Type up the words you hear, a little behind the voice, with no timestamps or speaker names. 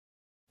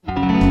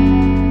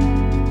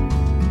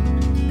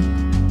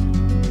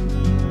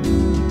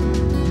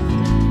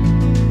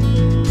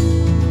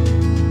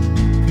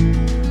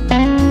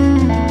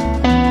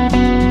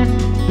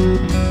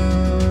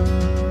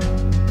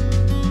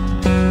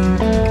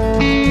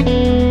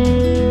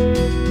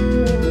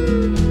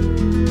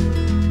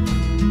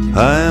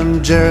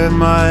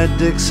Jeremiah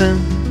Dixon,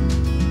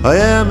 I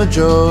am a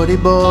Geordie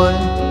boy.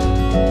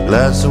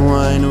 Glass of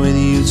wine with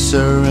you,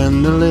 sir,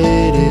 and the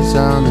ladies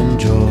I'll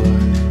enjoy.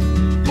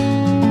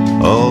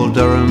 Old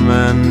Durham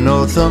and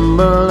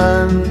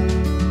Northumberland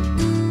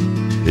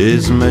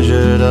is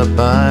measured up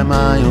by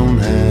my own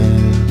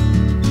hand.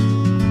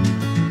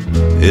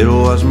 It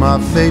was my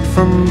fate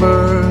from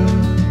birth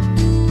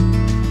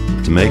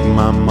to make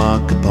my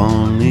mark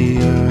upon the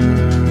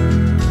earth.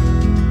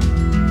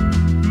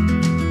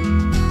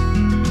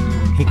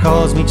 He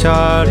calls me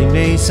Charlie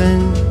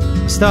Mason,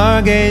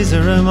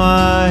 stargazer am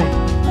I.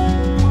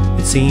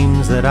 It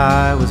seems that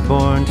I was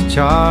born to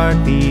chart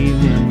the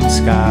evening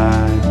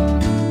sky.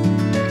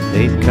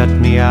 They'd cut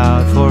me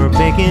out for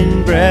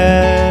baking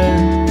bread,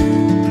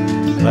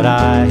 but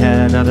I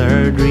had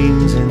other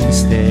dreams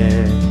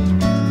instead.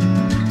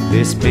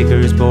 This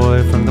baker's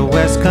boy from the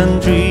West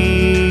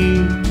Country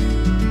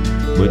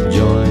would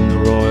join the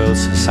Royal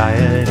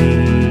Society.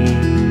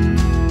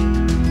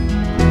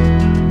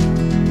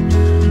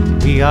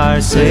 We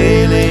are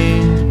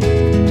sailing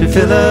to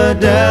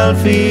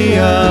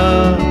Philadelphia,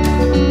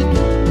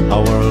 a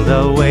world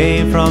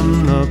away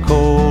from the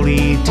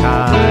coldy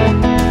tide.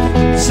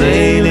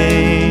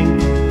 Sailing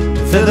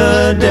to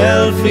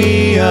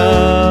Philadelphia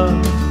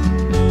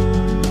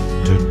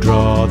to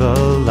draw the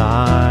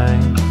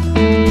line,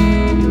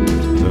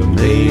 the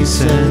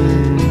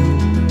Mason-Dixon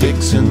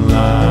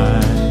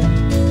line.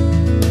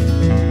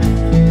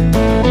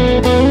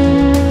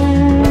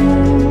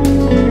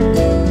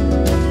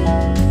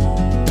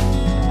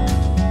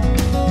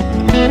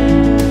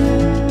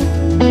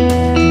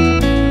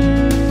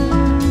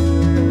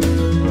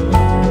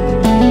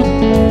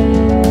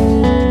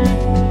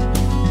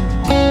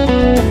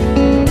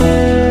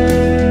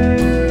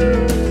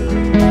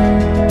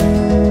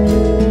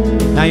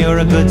 Now you're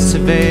a good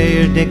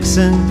surveyor,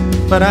 Dixon,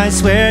 but I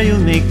swear you'll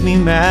make me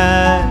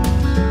mad.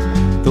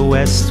 The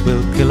West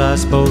will kill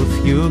us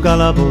both, you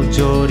gullible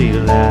Geordie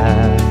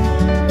lad.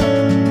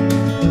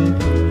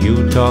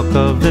 You talk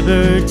of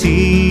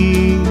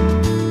liberty,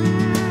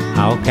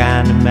 how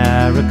can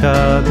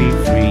America be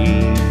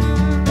free?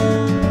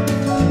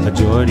 A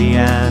Geordie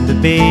and a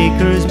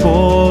baker's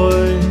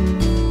boy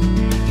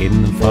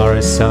in the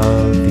forests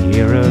of the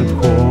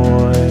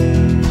Iroquois.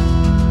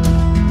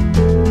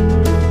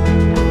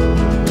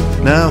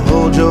 Now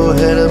hold your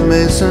head up,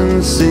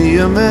 Mason, see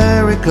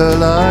America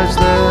lies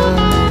there.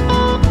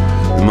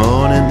 The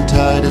morning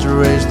tide has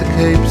raised the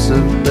capes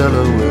of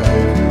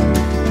Delaware.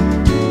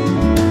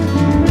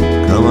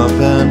 Come up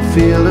and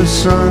feel the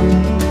sun,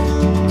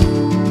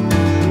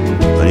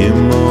 a new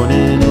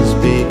morning is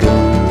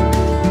begun.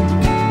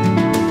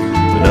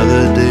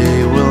 Another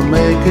day will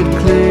make it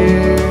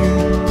clear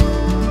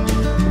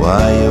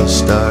why your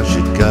star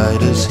should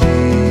guide us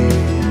here.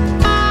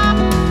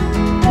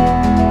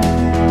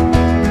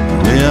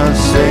 We are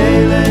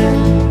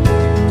sailing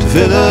to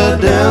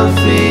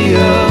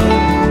Philadelphia